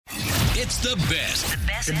It's the best.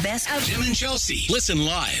 The best of Jim and Chelsea. Listen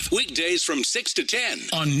live weekdays from 6 to 10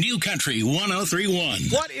 on New Country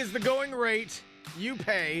 103.1. What is the going rate you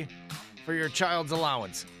pay for your child's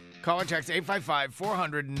allowance? Call or text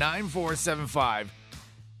 855-400-9475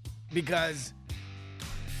 because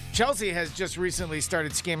Chelsea has just recently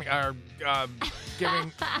started scamming or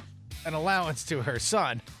giving an allowance to her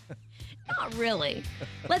son. Not really.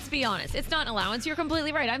 Let's be honest. It's not an allowance. You're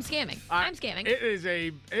completely right. I'm scamming. I'm scamming. It is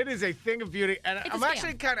a thing of beauty, and I'm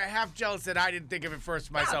actually kind of half jealous that I didn't think of it first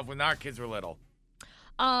myself when our kids were little.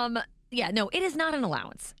 Yeah, no, it is not an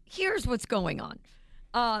allowance. Here's what's going on.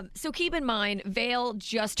 So keep in mind, Vale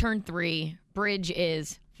just turned 3. Bridge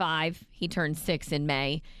is 5. He turned 6 in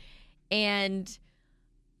May. And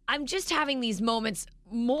I'm just having these moments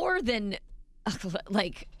more than,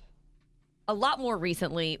 like, a lot more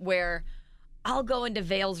recently where I'll go into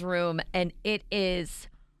Vale's room and it is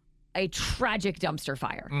a tragic dumpster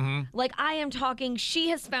fire. Mm-hmm. Like, I am talking, she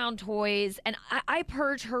has found toys, and I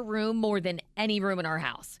purge her room more than any room in our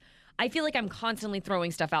house. I feel like I'm constantly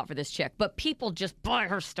throwing stuff out for this chick, but people just buy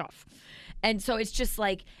her stuff. And so it's just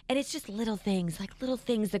like, and it's just little things, like little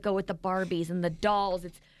things that go with the Barbies and the dolls.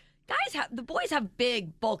 The boys have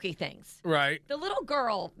big, bulky things. Right. The little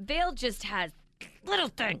girl, Vale just has little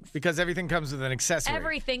things. Because everything comes with an accessory.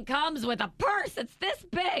 Everything comes with a purse. It's this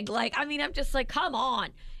big. Like, I mean, I'm just like, come on.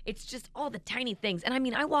 It's just all the tiny things. And I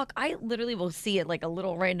mean, I literally will see it like a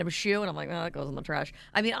little random shoe, and I'm like, oh, that goes in the trash.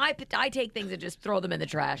 I mean, I take things and just throw them in the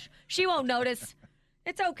trash. She won't notice.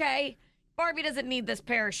 It's okay. Barbie doesn't need this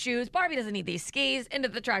pair of shoes. Barbie doesn't need these skis. Into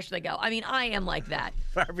the trash they go. I mean, I am like that.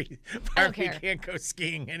 Barbie care. can't go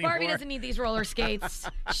skiing anymore. Barbie doesn't need these roller skates.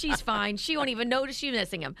 She's fine. She won't even notice she's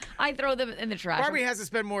missing them. I throw them in the trash. Barbie has to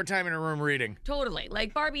spend more time in her room reading. Totally.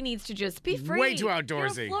 Like, Barbie needs to just be free. Way too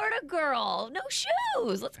outdoorsy. You're a Florida girl. No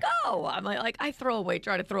shoes. Let's go. I'm like I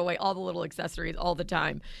try to throw away all the little accessories all the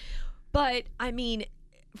time. But, I mean,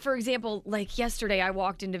 for example, like yesterday I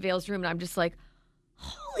walked into Vale's room and I'm just like,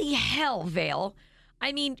 holy hell, Vale.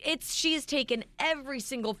 I mean, she's taken every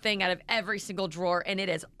single thing out of every single drawer, and it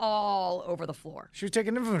is all over the floor. She was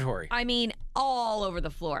taking inventory. I mean, all over the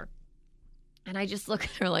floor. And I just look at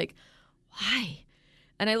her like, why?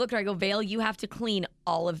 And I look at her, I go, Vale, you have to clean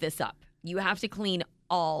all of this up. You have to clean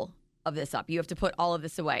all of this up. You have to put all of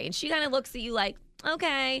this away. And she kind of looks at you like,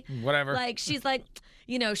 okay. Whatever. Like, she's like,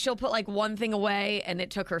 you know, she'll put like one thing away, and it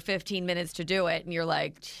took her 15 minutes to do it. And you're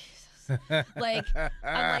like, like,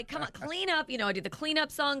 I'm like, come on, clean up. You know, I do the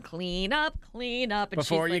cleanup song, clean up. And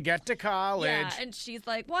Before you like, get to college. yeah, and she's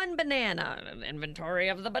like, one banana, an inventory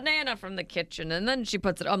of the banana from the kitchen. And then she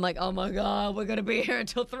puts it, I'm like, oh my God, we're going to be here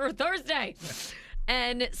until through Thursday.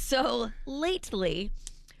 And so lately,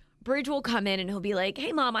 Bridge will come in and he'll be like,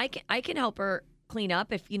 hey, Mom, I can help her clean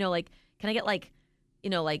up if, you know, like, can I get like, you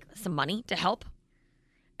know, like some money to help?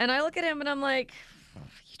 And I look at him and I'm like,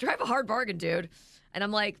 you drive a hard bargain, dude. And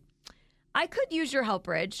I'm like, I could use your help,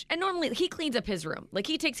 Bridge. And normally he cleans up his room. Like,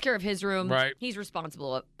 he takes care of his room. Right. He's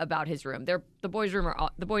responsible about his room. The boys'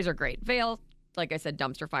 are great. Vale, like I said,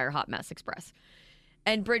 dumpster fire, hot mess express.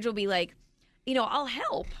 And Bridge will be like, you know, I'll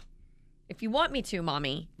help if you want me to,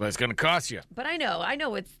 Mommy. But it's going to cost you. But I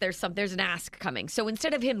know there's an ask coming. So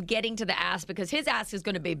instead of him getting to the ask, because his ask is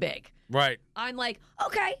going to be big. Right. I'm like,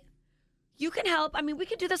 okay, you can help. I mean, we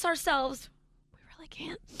can do this ourselves. We really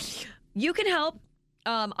can't. You can help.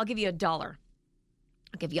 I'll give you $1. I'll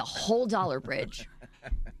give you a whole dollar, Bridge.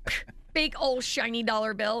 Big old shiny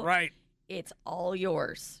dollar bill. Right. It's all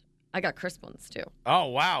yours. I got crisp ones too. Oh,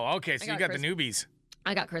 wow. Okay, so you got crisp. the newbies.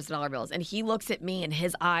 I got crisp dollar bills. And he looks at me and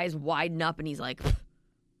his eyes widen up and he's like,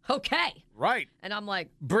 okay. Right. And I'm like,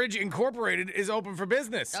 Bridge Incorporated is open for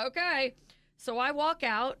business. okay. So I walk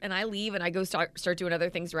out and I leave and I go start doing other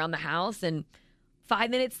things around the house. And 5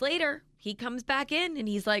 minutes later, he comes back in and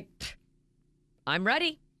he's like, I'm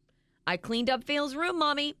ready. I cleaned up Vale's room,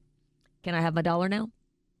 Mommy. Can I have my $1 now?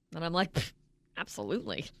 And I'm like,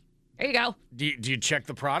 absolutely. There you go. Do you check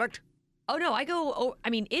the product? Oh, no, I go, I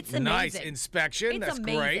mean, it's amazing. Nice inspection. It's That's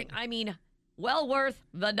amazing. great. I mean, well worth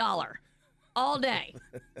the $1. All day.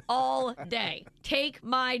 All day. Take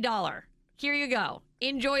my $1. Here you go.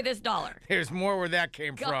 Enjoy this $1. There's more where that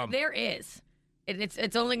came from. There is.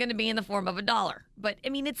 It's only going to be in the form of $1. But, I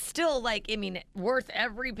mean, it's still, like, worth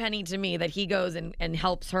every penny to me that he goes and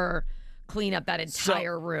helps her clean up that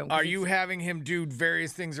entire room. Are you having him do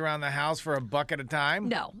various things around the house for $1 at a time?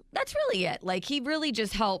 No. That's really it. Like, he really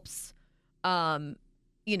just helps, clean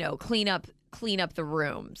up the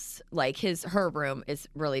rooms. Like, her room is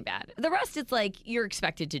really bad. The rest is, like, you're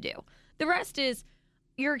expected to do. The rest is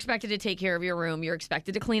you're expected to take care of your room. You're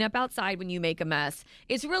expected to clean up outside when you make a mess.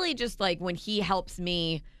 It's really just like when he helps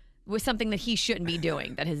me was something that he shouldn't be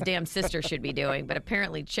doing, that his damn sister should be doing. But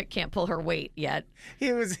apparently, chick can't pull her weight yet. He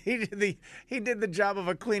did the job of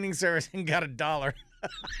a cleaning service and got $1.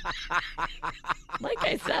 Like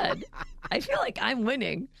I said, I feel like I'm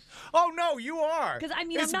winning. Oh no, you are. Because I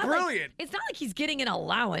mean, it's I'm not brilliant. Like, it's not like he's getting an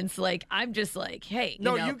allowance. Like I'm just like, hey,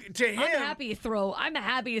 No, you know, to him- I'm happy to throw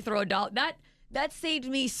 $1. That saved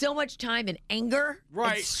me so much time and anger,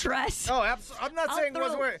 Right. and stress. Oh, absolutely. I'm not saying it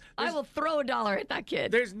wasn't worth it. I will throw $1 at that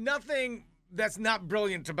kid. There's nothing that's not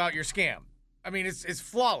brilliant about your scam. I mean, it's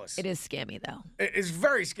flawless. It is scammy though. It's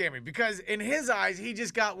very scammy because in his eyes, he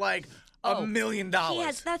just got like $1 million.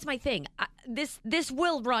 That's my thing. This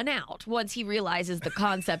will run out once he realizes the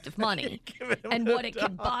concept of money and what it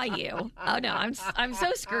can buy you. Oh no, I'm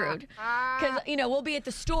so screwed. Because we'll be at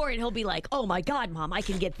the store and he'll be like, "Oh my God, Mom, I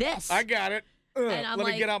can get this." I got it. And I'm Let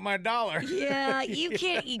me like, get out my $1. Yeah, you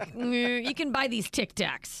can't. You can buy these Tic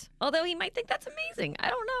Tacs. Although he might think that's amazing. I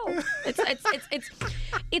don't know.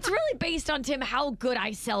 It's really based on, Tim, how good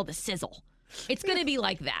I sell the sizzle. It's gonna be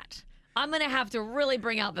like that. I'm going to have to really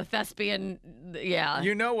bring out the thespian. Yeah.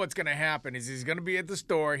 You know what's going to happen is he's going to be at the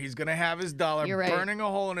store. He's going to have his $1 You're right. burning a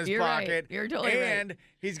hole in his You're pocket. right. You're totally right. And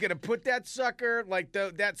he's going to put that sucker, like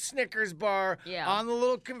that Snickers bar, on the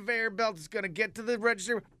little conveyor belt. It's going to get to the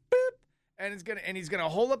register. Boop. And he's going to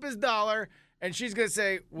hold up his $1. And she's going to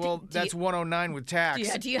say, well, that's $109 with tax.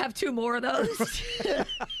 Yeah. Do you have 2 more of those? Damn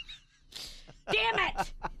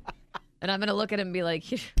it. And I'm going to look at him and be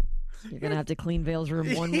like, you're going to have to clean Vale's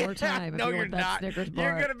room one more time if you want that Snickers bar.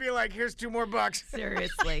 You're going to be like, here's $2 more.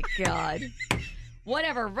 Seriously, God.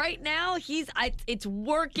 Whatever. Right now, it's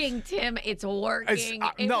working, Tim. It's working.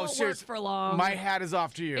 It won't work for long. My hat is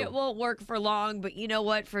off to you. It won't work for long, but you know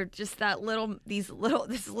what? For just this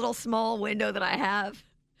little small window that I have,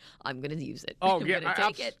 I'm going to use it. Oh, I'm yeah. gonna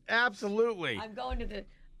take it. Absolutely. I'm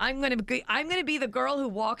going to be the girl who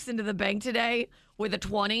walks into the bank today with a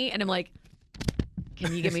 20, and I'm like,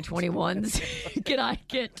 can you give me 21s? Can I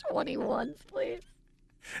get 21s, please?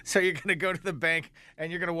 So you're going to go to the bank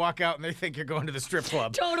and you're going to walk out and they think you're going to the strip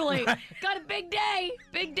club. Totally. Got a big day.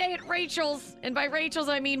 Big day at Rachel's. And by Rachel's,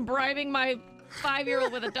 I mean bribing my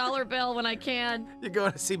 5-year-old with a $1 bill when I can. You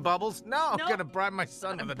going to see Bubbles? No, I'm Nope. going to bribe my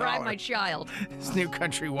son with a $1. Bribe my child. It's New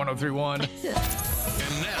Country 103.1.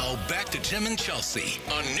 And now back to Tim and Chelsea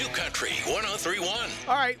on New Country 103.1.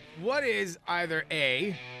 All right, what is either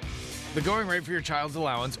A, the going rate for your child's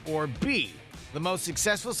allowance, or B, the most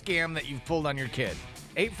successful scam that you've pulled on your kid?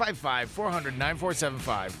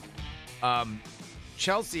 855-400-9475.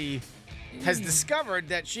 Chelsea has discovered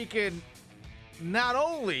that she can not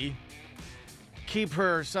only keep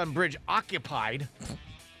her son Bridge occupied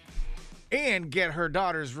and get her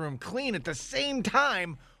daughter's room clean at the same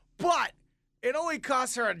time, but it only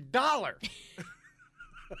costs her $1.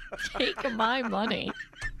 Take my money.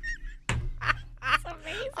 That's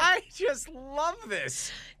amazing. I just love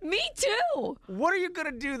this. Me too. What are you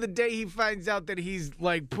going to do the day he finds out that he's,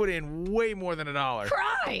 like, put in way more than $1?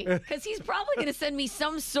 Cry. Because he's probably going to send me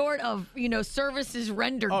some sort of, services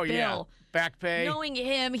rendered bill. Yeah. Back pay. Knowing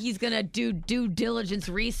him, he's going to do due diligence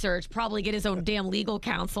research, probably get his own damn legal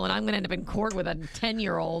counsel, and I'm going to end up in court with a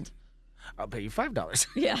 10-year-old. I'll pay you $5.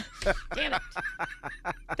 Yeah. Damn it.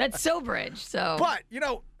 That's so Bridge. So. But,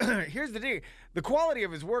 here's the deal. The quality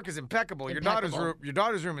of his work is impeccable. Your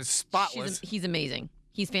daughter's room is spotless. He's amazing.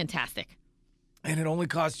 He's fantastic. And it only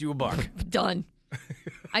costs you $1. Done.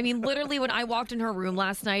 I mean, literally, when I walked in her room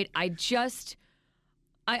last night, I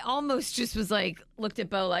almost just was like, looked at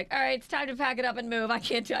Bo like, all right, it's time to pack it up and move. I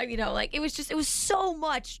can't do, it was so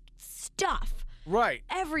much stuff. Right.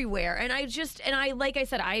 Everywhere. And like I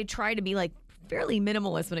said, I try to be like fairly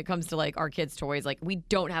minimalist when it comes to like our kids' toys. Like we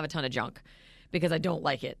don't have a ton of junk because I don't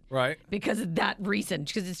like it. Right. Because of that reason,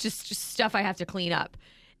 because it's just stuff I have to clean up.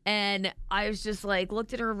 And I was just like,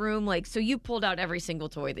 looked at her room like, so you pulled out every single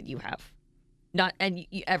toy that you have.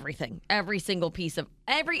 Everything. Every single piece of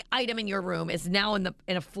every item in your room is now in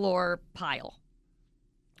a floor pile.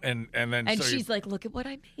 And she's like, look at what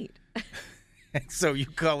I made. So you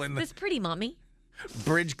call in this pretty, Mommy.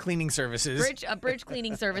 Bridge Cleaning Services. Bridge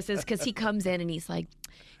Cleaning Services, because he comes in and he's like,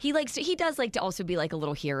 he does like to also be like a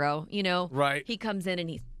little hero, Right. He comes in and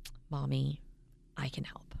he's, Mommy, I can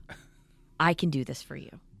help. I can do this for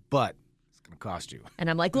you. But it's going to cost you. And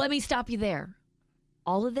I'm like, let me stop you there.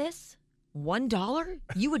 All of this? $1?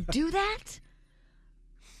 You would do that?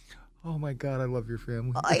 Oh my God, I love your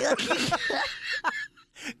family.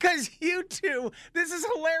 Because you two, this is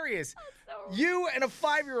hilarious. You and a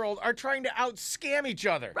 5-year-old are trying to out-scam each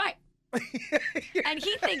other. Right. And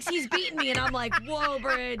he thinks he's beating me, and I'm like, whoa,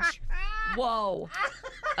 Bridge. Whoa.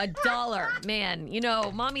 $1. Man,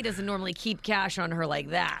 mommy doesn't normally keep cash on her like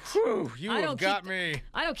that. Whew, you have got me.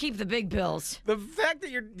 I don't keep the big bills. The fact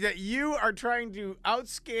that you are trying to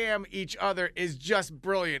outscam each other is just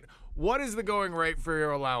brilliant. What is the going rate for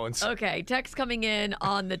your allowance? Okay, text coming in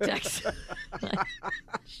on the text.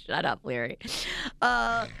 Shut up, Larry.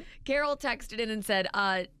 Carol texted in and said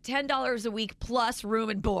 $10 a week plus room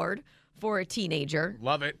and board for a teenager.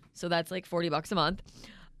 Love it. So that's like $40 a month.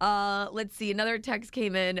 Let's see. Another text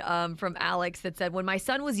came in from Alex that said, when my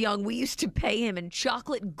son was young, we used to pay him in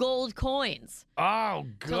chocolate gold coins. Oh,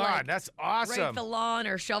 God, like, that's awesome. Rake the lawn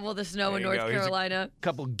or shovel the snow in North Carolina.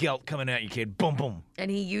 Couple gelt coming at you, kid. Boom, boom.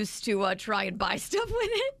 And he used to try and buy stuff with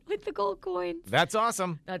it, with the gold coins. That's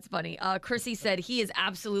awesome. That's funny. Chrissy said he is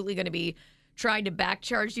absolutely going to be trying to back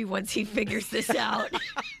charge you once he figures this out.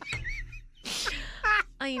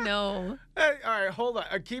 I know. Hey, all right, hold on.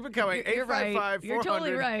 Keep it coming. You're right. You're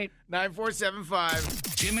totally right. 9475.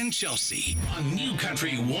 Tim and Chelsea on New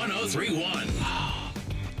Country 1031.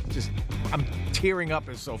 I'm tearing up.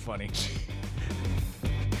 It's so funny.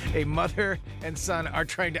 A mother and son are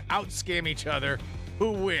trying to outscam each other.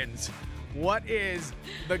 Who wins? What is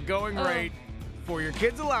the going rate for your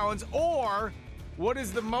kid's allowance, or what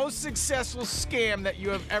is the most successful scam that you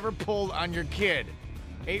have ever pulled on your kid?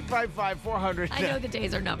 855-400. I know the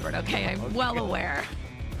days are numbered, okay? I'm well aware.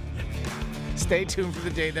 Stay tuned for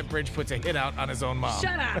the day that Bridge puts a hit out on his own mom.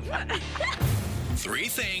 Shut up. 3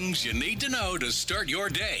 things you need to know to start your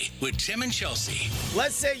day with Tim and Chelsea.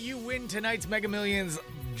 Let's say you win tonight's Mega Millions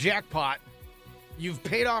jackpot. You've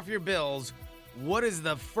paid off your bills. What is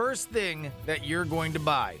the first thing that you're going to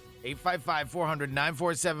buy?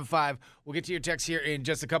 855-400-9475. We'll get to your text here in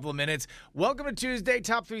just a couple of minutes. Welcome to Tuesday.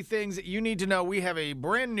 Top 3 things that you need to know. We have a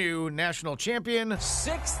brand new national champion.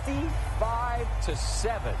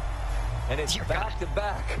 65-7. And it's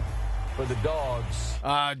back-to-back for the Dogs.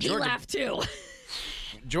 You laugh too.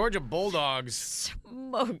 Georgia Bulldogs.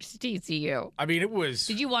 Smoked TCU. I mean, it was...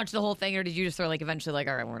 Did you watch the whole thing, or did you just throw, eventually,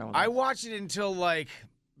 all right, we're done with I watched it until,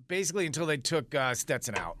 basically until they took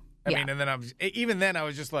Stetson out. I mean, and then even then I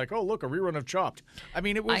was just like, oh, look, a rerun of Chopped. I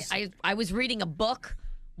mean, it was... I was reading a book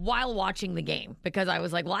while watching the game because I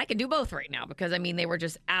was like, well, I can do both right now because, they were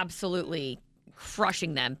just absolutely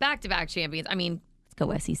crushing them. Back-to-back champions. Let's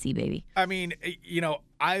go SEC, baby.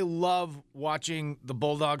 I love watching the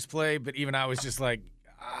Bulldogs play, but even I was just like,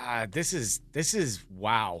 this is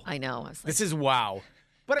wow. I know. I was like, this is wow.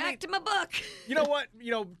 But back to my book. You know what?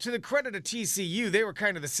 To the credit of TCU, they were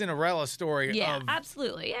kind of the Cinderella story. Yeah,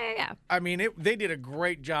 absolutely. Yeah. They did a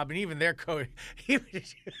great job, and even their coach.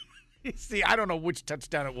 See, I don't know which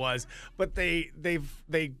touchdown it was, but they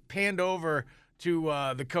panned over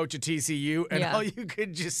to the coach of TCU, and all you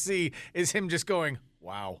could just see is him just going,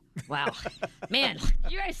 "Wow, wow, man!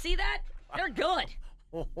 Did you guys see that? They're good.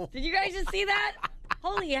 Did you guys just see that?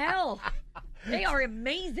 Holy hell!" They are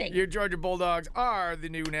amazing. Your Georgia Bulldogs are the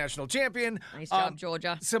new national champion. Nice job,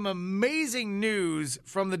 Georgia. Some amazing news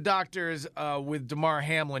from the doctors with Damar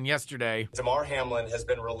Hamlin yesterday. Damar Hamlin has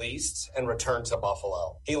been released and returned to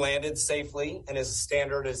Buffalo. He landed safely and is as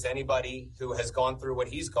standard as anybody who has gone through what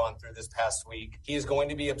he's gone through this past week. He is going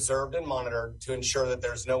to be observed and monitored to ensure that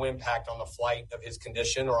there's no impact on the flight of his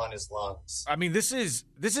condition or on his lungs. This is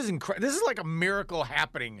incredible. This is like a miracle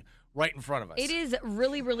happening right in front of us. It is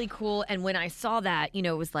really, really cool. And when I saw that, it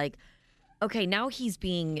was like, okay, now he's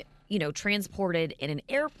being, transported in an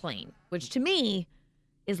airplane, which to me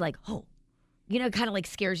is like, kind of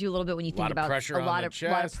scares you a little bit when you think about a lot of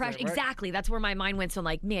pressure. Right? Exactly. That's where my mind went. So I'm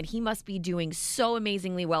like, man, he must be doing so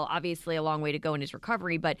amazingly well. Obviously, a long way to go in his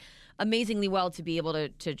recovery, but amazingly well to be able to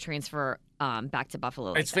transfer back to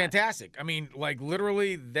Buffalo. It's fantastic.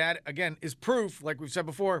 Literally, that again is proof. Like we've said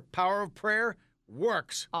before, power of prayer.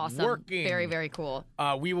 Works. Awesome. Working. Very, very cool.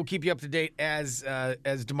 We will keep you up to date as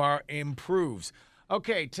Damar improves.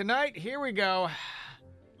 Okay, tonight, here we go.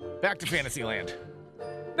 Back to Fantasyland.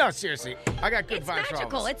 No, seriously. I got good vibes for all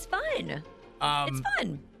of us. It's magical. It's fun. It's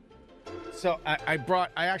fun. So I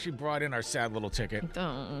actually brought in our sad little ticket.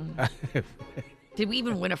 Did we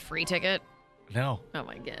even win a free ticket? No. Oh,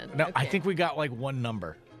 my God. No, okay. I think we got one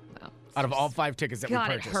number out of all 5 tickets that we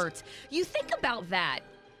purchased. God, it hurts. You think about that.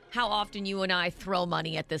 How often you and I throw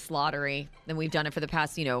money at this lottery, and we've done it for the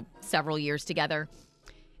past, several years together.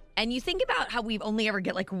 And you think about how we've only ever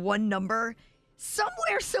get one number.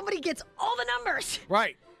 Somewhere somebody gets all the numbers.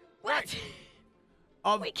 Right. What?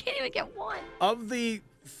 We can't even get one. Of the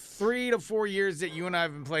 3 to 4 years that you and I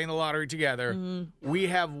have been playing the lottery together, we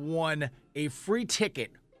have won a free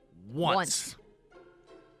ticket once.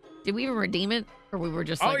 Did we even redeem it? Or we were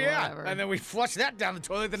just whatever? And then we flushed that down the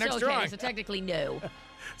toilet the next drawing. So technically, no.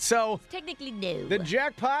 So Technically, no. the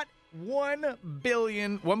jackpot,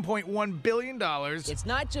 $1.1 billion. It's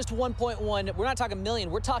not just 1.1. We're not talking million.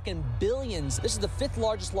 We're talking billions. This is the 5th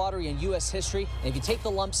largest lottery in U.S. history. And if you take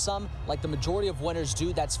the lump sum, like the majority of winners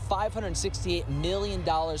do, that's $568 million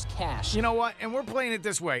cash. You know what? And we're playing it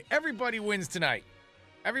this way. Everybody wins tonight.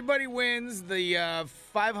 Everybody wins the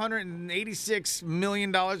 $586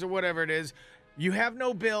 million or whatever it is. You have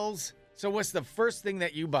no bills. So what's the first thing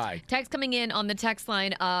that you buy? Text coming in on the text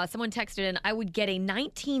line. Someone texted in, I would get a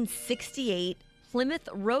 1968 Plymouth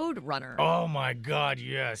Roadrunner Oh, my God,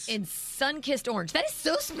 yes. in sun-kissed orange. That is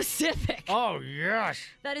so specific. Oh, yes.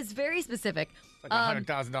 That is very specific. Like a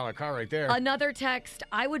 $100,000 car right there. Another text,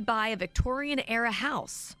 I would buy a Victorian-era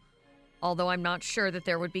house, although I'm not sure that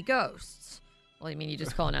there would be ghosts. Well, I mean, you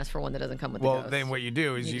just call and ask for one that doesn't come with the ghost. Well, then what you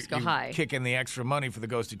do is You you just go high. kick in the extra money for the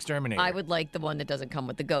ghost exterminator. I would like the one that doesn't come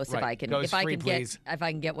with the ghost Right. if I can Ghost free, get please. if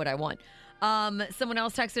I can get what I want. Someone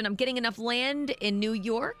else texted, I'm getting enough land in New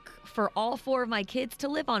York for all 4 of my kids to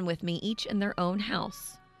live on with me, each in their own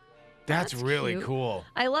house. That's really cute. cool.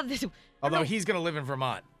 I love this. Although he's going to live in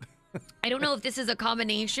Vermont. I don't know if this is a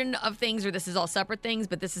combination of things or this is all separate things,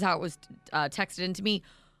 but this is how it was texted into me.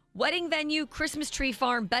 Wedding venue, Christmas tree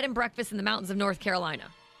farm, bed and breakfast in the mountains of North Carolina.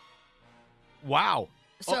 Wow.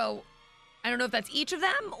 So I don't know if that's each of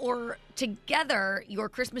them or together your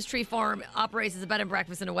Christmas tree farm operates as a bed and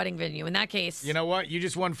breakfast and a wedding venue. In that case, You know what? You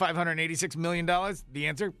just won $586 million. The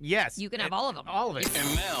answer, yes. you can have all of them. All of it.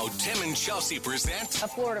 And now, Tim and Chelsea present A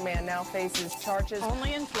Florida man now faces charges.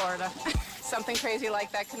 Only in Florida. Something crazy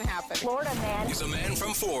like that can happen. Florida man. is a man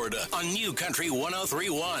from Florida on New Country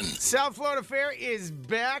 103.1. South Florida Fair is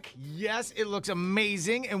back. Yes, it looks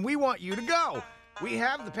amazing, and we want you to go. We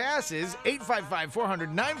have the passes,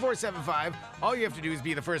 855-400-9475. All you have to do is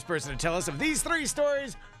be the first person to tell us of these 3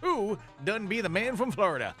 stories who done be the man from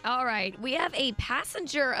Florida. All right. We have a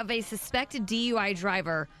passenger of a suspected DUI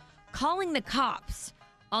driver calling the cops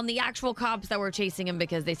on the actual cops that were chasing him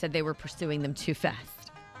because they said they were pursuing them too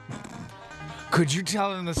fast. Could you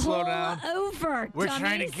tell them to slow Pull down? over, We're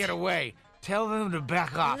trying to dummies. get away. Tell them to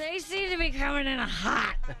back off. They seem to be coming in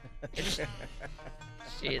hot.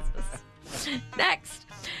 Jesus. Next,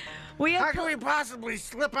 we have. How can we possibly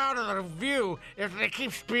slip out of the view if they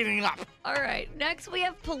keep speeding up? All right. Next, we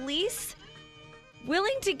have police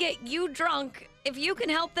willing to get you drunk if you can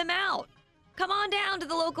help them out. Come on down to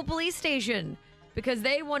the local police station because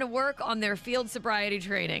they want to work on their field sobriety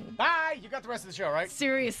training. Bye. You got the rest of the show, right?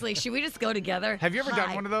 Seriously, should we just go together? Have you ever done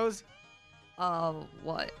Hi. one of those?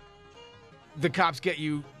 What? The cops get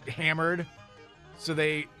you hammered, so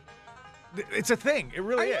they... It's a thing. It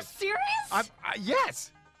really Are you is. serious?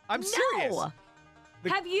 Yes. I'm serious. No. The-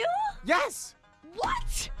 Have you? Yes.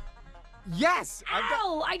 What? Yes.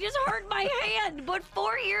 Ow! I just hurt my hand. But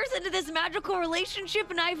 4 years into this magical relationship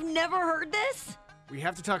and I've never heard this? We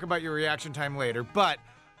have to talk about your reaction time later, but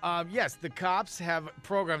yes, the cops have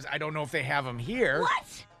programs. I don't know if they have them here.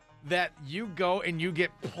 What? That you go and you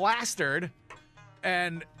get plastered,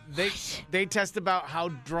 and they test about how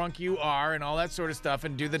drunk you are and all that sort of stuff,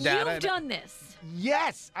 and do the data. You've done this.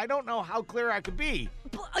 Yes. I don't know how clear I could be.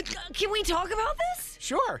 Can we talk about this?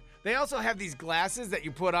 Sure. They also have these glasses that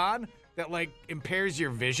you put on that like impairs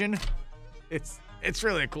your vision. It's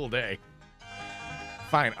really a cool day.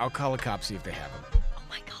 Fine, I'll call a cop, see if they have them. Oh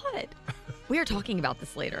my God. We are talking about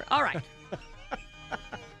this later. All right.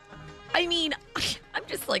 I mean, I'm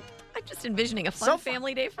just envisioning a fun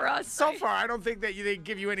family day for us. So far, I don't think that they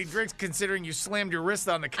give you any drinks considering you slammed your wrist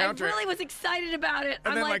on the I counter. really was excited about it.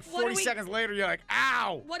 And I'm then like, like 40 seconds later, you're like,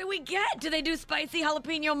 ow. What do we get? Do they do spicy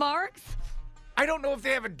jalapeno marks? I don't know if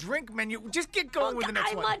they have a drink menu. Just get going with the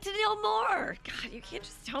next I one. want to know more. God, you can't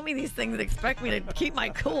just tell me these things and expect me to keep my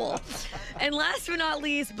cool. And last but not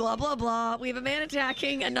least, blah, blah, blah, we have a man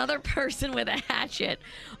attacking another person with a hatchet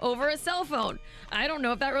over a cell phone. I don't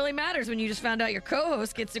know if that really matters when you just found out your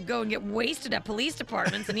co-host gets to go and get wasted at police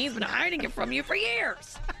departments and he's been hiding it from you for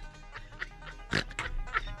years.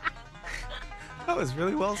 That was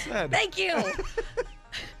really well said. Thank you.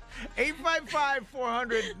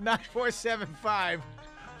 855-400-9475.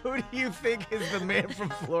 Who do you think is the man from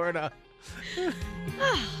Florida?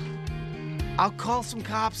 I'll call some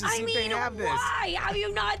cops and see if they have this. Why have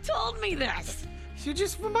you not told me this? You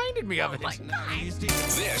just reminded me of it. My God.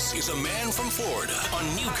 This is a man from Florida on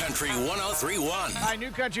New Country 103.1. Hi,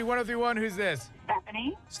 New Country 103.1. Who's this?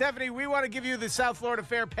 Stephanie? Stephanie, we want to give you the South Florida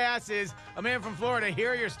Fair passes. A man from Florida.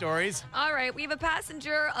 Here are your stories. All right, we have a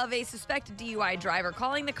passenger of a suspected DUI driver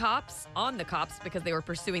calling the cops because they were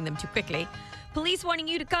pursuing them too quickly. Police wanting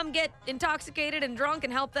you to come get intoxicated and drunk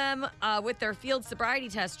and help them with their field sobriety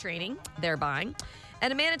test training they're buying.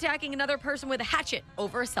 And a man attacking another person with a hatchet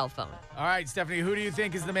over a cell phone. All right, Stephanie, who do you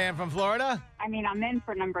think is the man from Florida? I mean, I'm in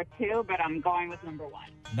for number 2, but I'm going with number 1.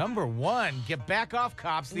 Number 1. Get back off,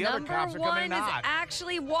 cops. The other cops are coming Number 1 is out.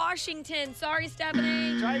 actually Washington. Sorry,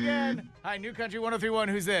 Stephanie. Try again. Hi, New Country 103.1.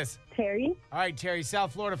 Who's this? Terry? All right, Terry.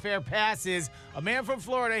 South Florida Fair passes. A man from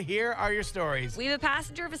Florida. Here are your stories. We have a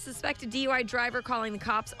passenger of a suspected DUI driver calling the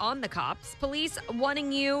cops on the cops. Police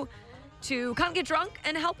wanting you to come get drunk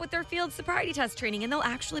and help with their field sobriety test training, and they'll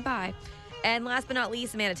actually buy. And last but not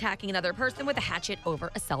least, a man attacking another person with a hatchet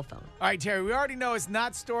over a cell phone. All right, Terry, we already know it's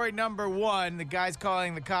not story number 1. The guy's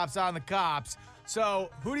calling the cops on the cops.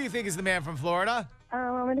 So who do you think is the man from Florida?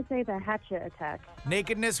 I'm going to say the hatchet attack.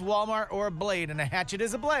 Nakedness, Walmart, or a blade? And a hatchet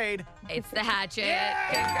is a blade. It's the hatchet.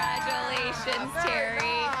 Yeah! Congratulations, Very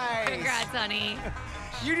Terry. nice. Congrats, honey.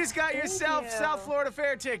 You just got yourself you. South Florida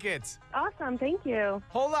Fair tickets. Awesome, thank you.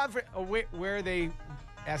 Hold on for. Oh, wait, where are they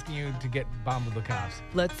asking you to get bombed with the cops?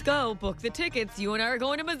 Let's go. Book the tickets. You and I are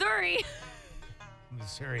going to Missouri.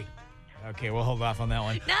 Missouri. Okay, we'll hold off on that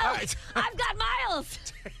one. No, All right. I've got miles.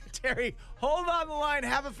 Terry, hold on the line.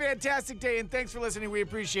 Have a fantastic day, and thanks for listening. We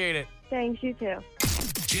appreciate it. Thanks, you too.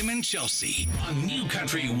 Tim and Chelsea on New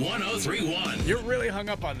Country 103.1. You're really hung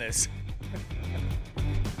up on this.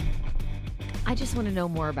 I just want to know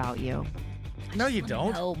more about you. No, you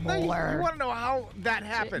don't. know No, you more. want to know how that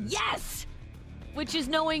happens. Yes! Which is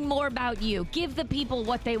knowing more about you. Give the people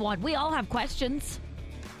what they want. We all have questions.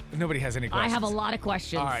 Nobody has any questions. I have a lot of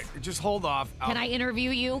questions. All right, just hold off. Can I interview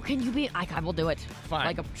you? Can you be? I will do it. Fine.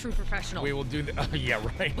 Like a true professional. We will do the. Yeah,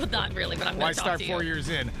 right. Well, not really, but I'm Why going to talk start to 4 you. years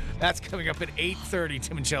in? That's coming up at 8:30.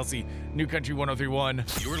 Tim and Chelsea, New Country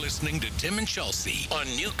 103.1. You're listening to Tim and Chelsea on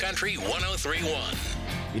New Country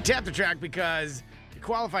 103.1. You tap the track because you're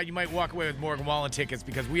qualified. You might walk away with Morgan Wallen tickets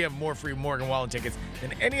because we have more free Morgan Wallen tickets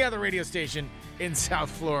than any other radio station in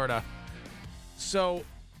South Florida. So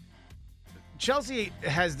Chelsea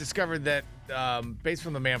has discovered that, based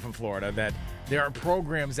from the man from Florida, that there are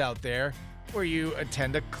programs out there where you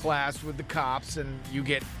attend a class with the cops and you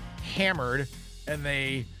get hammered, and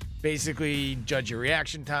they basically judge your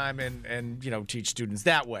reaction time and teach students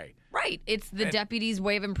that way. Right. It's the deputies'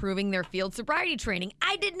 way of improving their field sobriety training.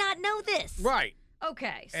 I did not know this. Right.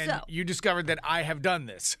 Okay, And so. you discovered that I have done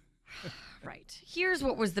this. Right. Here's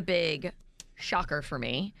what was the big shocker for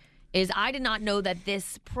me is I did not know that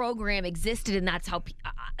this program existed, and that's how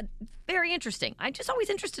very interesting. I'm just always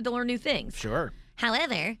interested to learn new things. Sure.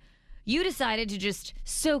 However, you decided to just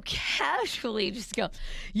so casually just go,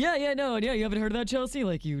 yeah, you haven't heard of that, Chelsea?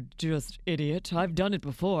 Like, you just idiot. I've done it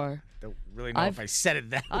before. Don't really know if I said it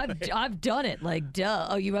that way. I've done it. Like, duh.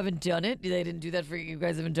 Oh, you haven't done it? They didn't do that for you. You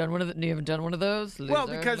guys haven't done one of the, you haven't done one of those? Well,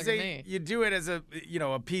 Loser. because Look at me. you do it as a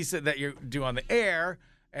piece that you do on the air,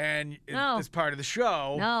 and No. it's part of the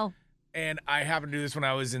show. No. And I happened to do this when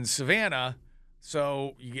I was in Savannah.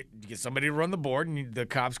 So you get somebody to run the board, and the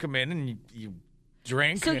cops come in, and you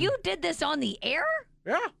drink. So and- you did this on the air?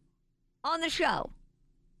 Yeah. On the show?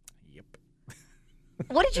 Yep.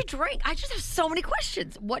 What did you drink? I just have so many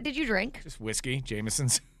questions. What did you drink? Just whiskey,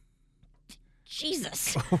 Jameson's.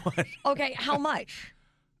 Jesus. What? Okay, how much?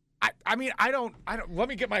 I mean, I don't. Let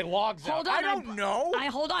me get my logs Hold out. on. I don't know.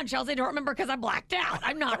 Hold on, Chelsea. I don't remember because I blacked out.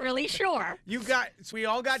 I'm not really sure. So we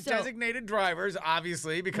all got So- designated drivers,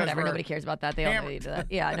 obviously, because Whatever. we're Nobody cares about that. They all hammered. need that.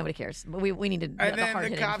 Yeah, nobody cares. But we need to And the then hard the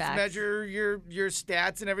hitting cops facts. measure your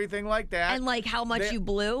stats and everything like that. And like how much They- you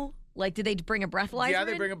blew. Like, did they bring a breathalyzer? Yeah,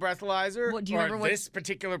 they in? bring a breathalyzer. What- do you or remember what- this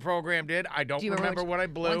particular program did? I don't Do you remember what I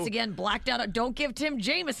blew. Once again, blacked out. Don't give Tim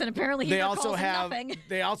Jameson. Apparently, he they recalls also have nothing.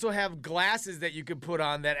 they also have glasses that you can put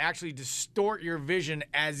on that actually distort your vision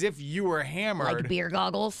as if you were hammered. Like beer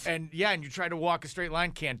goggles. And yeah, and you try to walk a straight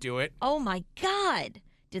line, can't do it. Oh my God.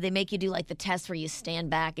 Did they make you do like the test where you stand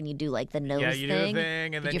back and you do like the nose Yeah, you thing? do the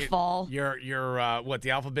thing, and Did then you fall? You're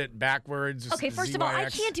the alphabet backwards. Okay, first of all, I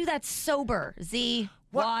ZYX. can't do that sober. Z,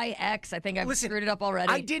 What? Y, X. I think I've Listen, screwed it up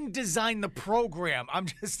already. I didn't design the program. I'm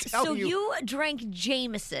just telling So you. you drank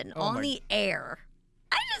Jameson Oh on my- the air.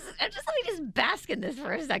 Let me just bask in this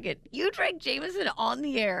for a second. You drank Jameson on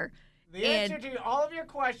the air. The answer to all of your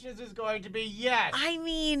questions is going to be yes. I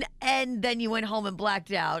mean, and then you went home and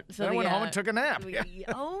blacked out. So I went home and took a nap.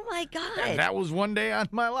 Oh my God. And that was one day on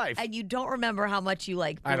my life. And you don't remember how much you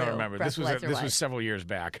like blew I don't remember. This breathalyzer-wise. was several years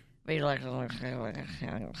back. But you're like,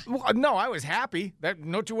 Well, no, I was happy.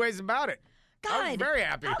 No two ways about it. I was God, very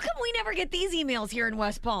happy. how come we never get these emails here in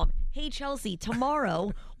West Palm? Hey, Chelsea,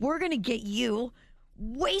 tomorrow we're going to get you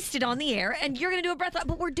wasted on the air, and you're going to do a breath,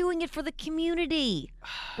 but we're doing it for the community.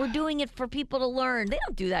 We're doing it for people to learn. They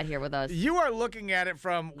don't do that here with us. You are looking at it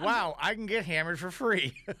from, wow, I can get hammered for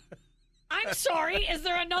free. I I'm sorry. Is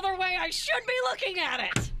there another way I should be looking at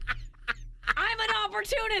it? I'm an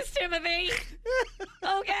opportunist, Timothy.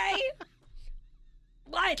 Okay?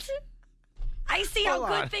 What? I see how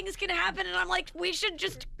good things can happen, and I'm like, we should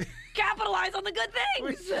just capitalize on the good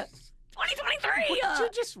things. 2023. Would you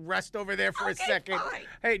just rest over there for a second? Fine.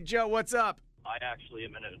 Hey, Joe, what's up? I actually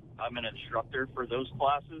I'm an instructor for those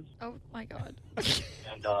classes. Oh, my God.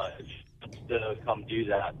 And to come do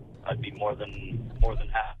that, I'd be more than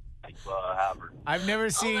happy to have her. I've never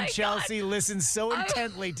seen Chelsea listen so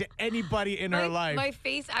intently to anybody in her life. My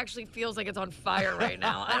face actually feels like it's on fire right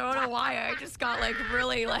now. I don't know why. I just got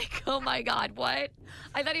really oh my God, what?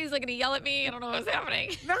 I thought he was going to yell at me. I don't know what was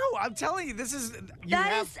happening. No, I'm telling you, this is...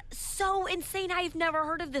 That is so insane. I've never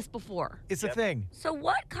heard of this before. It's a thing. So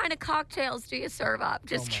what kind of cocktails do you serve up?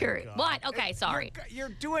 Just curious. God. What? Okay, sorry. You're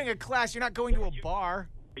doing a class. You're not going to a bar.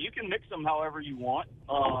 You can mix them however you want.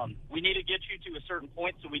 We need to get you to a certain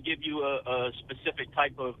point, so we give you a specific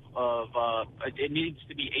type of it needs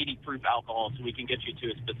to be 80 proof alcohol, so we can get you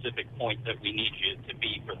to a specific point that we need you to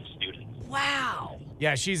be for the students. Wow.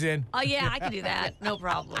 Yeah, she's in. Oh, yeah, I can do that. No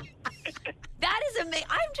problem. That is amazing.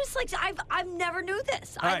 I'm just I've never knew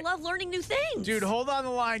this. All I right. love learning new things. Dude, hold on the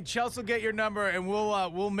line. Chelsea will get your number, and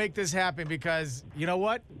we'll make this happen because, you know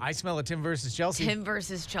what? I smell a Tim versus Chelsea. Tim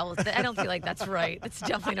versus Chelsea. I don't feel like that's right. It's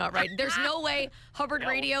definitely not right. There's no way Hubbard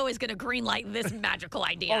Radio is going to greenlight this magical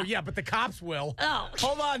idea. Oh, yeah, but the cops will. Oh.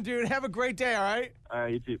 Hold on, dude. Have a great day, all right? All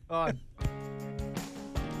right, you too. All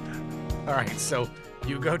right, so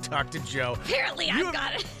you go talk to Joe. Apparently, I've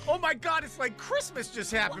got it. Oh, my God, it's like Christmas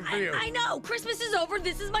just happened for you. I know. Christmas is over.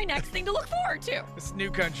 This is my next thing to look forward to. It's New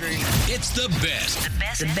Country. It's the best.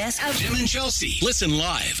 The best of Tim and Chelsea. Listen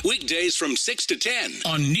live weekdays from 6 to 10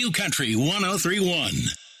 on New Country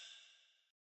 103.1.